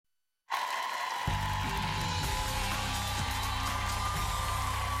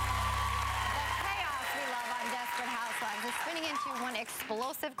spinning into one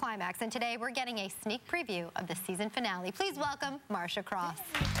explosive climax, and today we're getting a sneak preview of the season finale. Please welcome Marcia Cross.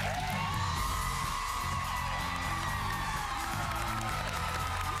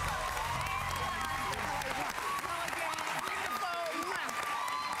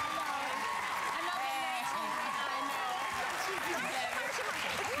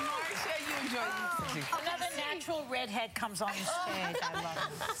 Another natural redhead comes on the stage. I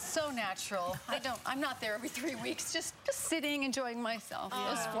love it. So natural. I'm not there every 3 weeks, just sitting, enjoying myself.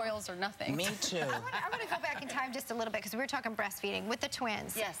 Those spoils are nothing. Me too. I want to go back in time just a little bit because we were talking breastfeeding with the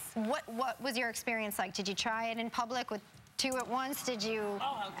twins. Yes. What was your experience like? Did you try it in public with 2 at once? Did you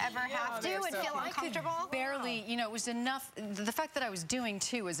ever have to and feel uncomfortable? I could barely, you know, it was enough. The fact that I was doing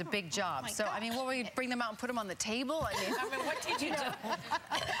 2 was a big job. So, I mean, what would we bring them out and put them on the table? I mean, What did you do?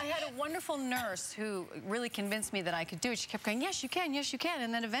 I had a wonderful nurse who really convinced me that I could do it. She kept going, yes, you can, yes, you can.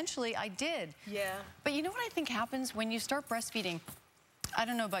 And then eventually I did. Yeah. But you know what I think happens when you start breastfeeding? I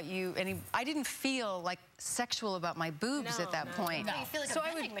don't know about you, I didn't feel like sexual about my boobs at that point. No. You feel like a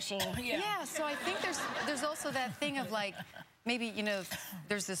vending machine. Yeah, so I think there's also that thing of like, maybe, you know,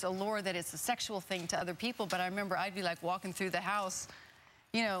 there's this allure that it's a sexual thing to other people, but I remember I'd be like walking through the house,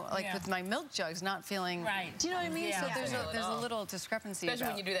 you know, like with my milk jugs, not feeling, do you know what I mean? Yeah. So there's a little discrepancy. Especially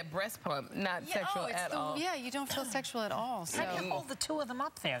when you do that breast pump, not sexual at all. Yeah, you don't feel sexual at all. So How do you hold the 2 of them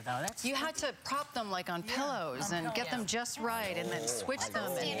up there, though? That's you had to prop them like on pillows and get them just right, and then switch them.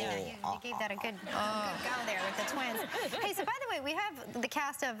 You gave that a good go there with the twins. Hey, so by the way, we have the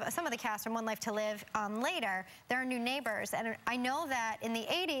cast of some of the cast from One Life to Live on later. There are new neighbors, and I know that in the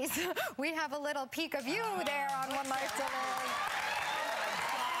 80s we have a little peek of you there on One Life to Live.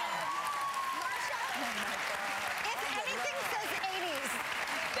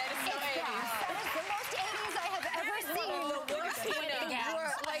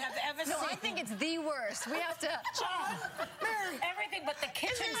 I think it's the worst. We have to... everything but the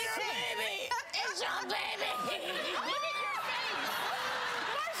kitchen. It's your baby! It's your baby! Look at your face!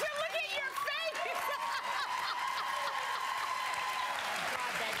 Marcia, look at your face!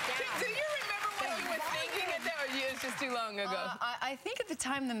 Do you remember what you were thinking at that, or it's just too long ago? I think at the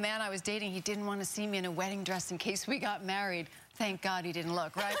time the man I was dating, he didn't want to see me in a wedding dress in case we got married. Thank God he didn't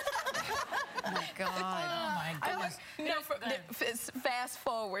look, right? Oh, my God. Oh, my goodness. Fast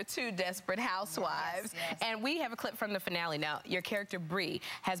forward to Desperate Housewives, and we have a clip from the finale. Now, your character, Bree,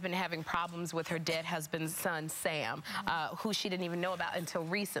 has been having problems with her dead husband's son, Sam, who she didn't even know about until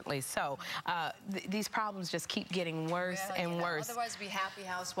recently. So these problems just keep getting worse and worse. Otherwise, we'd be happy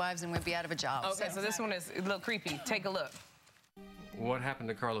housewives and we'd be out of a job. Okay, so this one is a little creepy. Take a look. What happened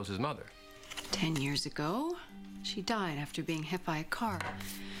to Carlos's mother? 10 years ago, she died after being hit by a car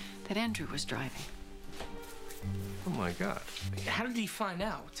that Andrew was driving. Oh my God. How did he find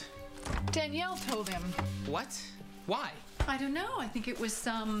out? Danielle told him. What? Why? I don't know. I think it was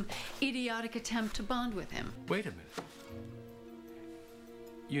some idiotic attempt to bond with him. Wait a minute.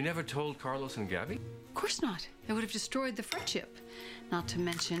 You never told Carlos and Gabby? Of course not. It would have destroyed the friendship. Not to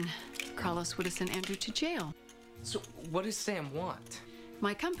mention, Carlos would have sent Andrew to jail. So what does Sam want?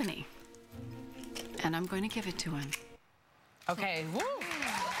 My company. And I'm going to give it to him. Okay. Woo! Now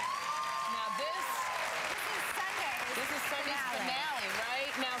this is Sunday's finale,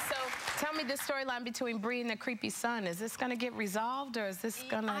 right? Now, so tell me the storyline between Bree and the creepy son. Is this going to get resolved, or is this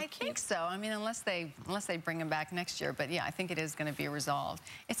going to? I think so. I mean, unless they bring him back next year. But yeah, I think it is going to be resolved.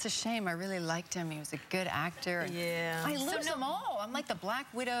 It's a shame. I really liked him. He was a good actor. Yeah. I lose them all. I'm like the black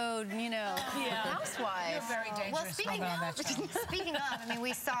widowed, you know, housewife. You're very dangerous. Well, speaking of, I mean,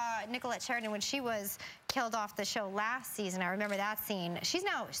 we saw Nicolette Sheridan when she was killed off the show last season. I remember that scene. She's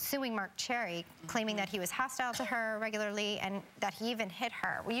now suing Mark Cherry, claiming that he was hostile to her regularly and that he even hit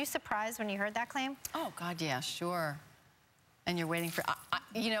her. Were you surprised when you heard that claim? Oh, God, yeah, sure. And you're waiting for...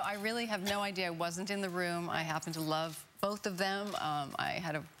 you know, I really have no idea. I wasn't in the room. I happen to love both of them. I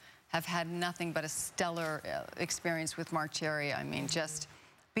have had nothing but a stellar experience with Mark Cherry. I mean, just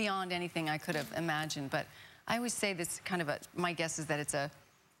beyond anything I could have imagined. But I always say this kind of my guess is that it's a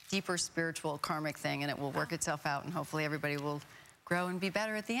deeper spiritual karmic thing, and it will work itself out, and hopefully everybody will grow and be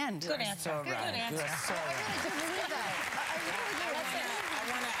better at the end. Good answer. So Good right. answer. You're so right.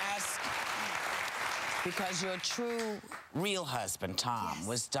 I want to ask, because your true, real husband, Tom,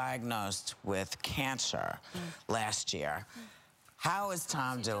 was diagnosed with cancer last year. How is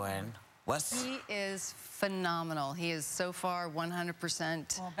Tom doing? He is phenomenal. He is so far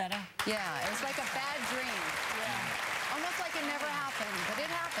 100%. All better? Yeah, it was like a bad dream. Yeah. Almost like it never happened, but it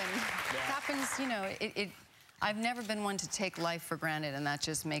happened. It happens, you know, I've never been one to take life for granted, and that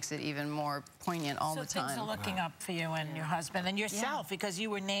just makes it even more poignant all the time. So things are looking up for you and your husband and yourself, because you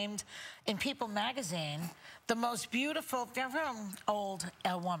were named in People magazine the most beautiful, old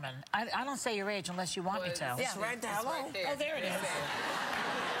woman. I don't say your age unless you want me to. It's right there. Hello. Oh, there it is.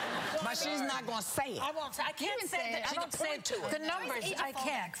 But she's not going to say it. I won't. I can't say that. I don't say the numbers. I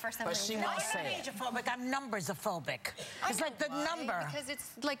can't. But she won't say it. I'm not agephobic. I'm numbers-ophobic. It's like the number. Because it's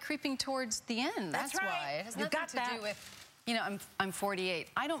like creeping towards the end. That's right. why. It has You nothing got to that. do with, you know, I'm 48.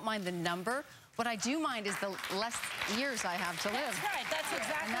 I don't mind the number. What I do mind is the less years I have to live. That's right. That's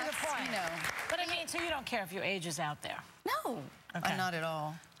exactly the point. You know. But I mean, so you don't care if your age is out there. No, not at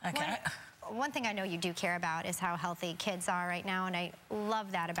all. Okay. One thing I know you do care about is how healthy kids are right now, and I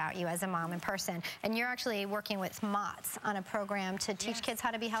love that about you as a mom and person. And you're actually working with MOTS on a program to teach kids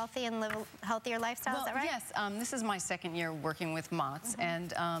how to be healthy and live a healthier lifestyle, is that right? Yes, this is my second year working with MOTS,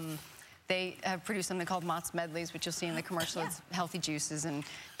 and they have produced something called MOTS Medleys, which you'll see in the commercial. It's healthy juices and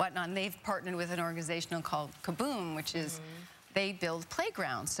whatnot, and they've partnered with an organization called Kaboom, which is they build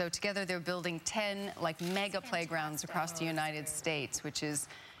playgrounds. So together they're building 10 like mega playgrounds across the United States, which is,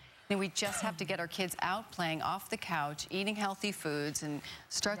 you know, we just have to get our kids out playing off the couch, eating healthy foods, and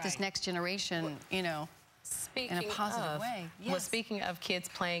start this next generation, you know, in a positive way. Well, speaking of kids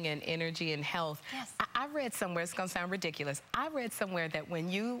playing and energy and health, I read somewhere, it's going to sound ridiculous, I read somewhere that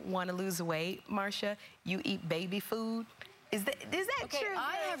when you want to lose weight, Marcia, you eat baby food. Is that true?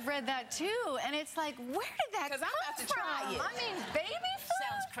 I have read that too, and it's like, where did that come I'm about to try from? it. I mean, baby food?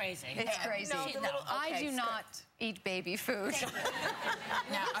 Sounds crazy. It's crazy. I do not eat baby food.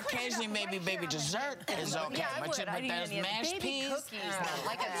 Now, occasionally maybe baby dessert is okay, Yeah, I but would. there's mashed baby peas. cookies, though,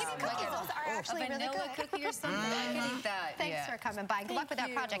 like a vanilla cookie or something. I could eat that. Thanks for coming by. Good luck with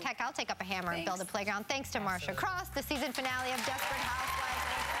that project. Heck, I'll take up a hammer and build a playground. Thanks to Marcia Cross, the season finale of Desperate Housewives.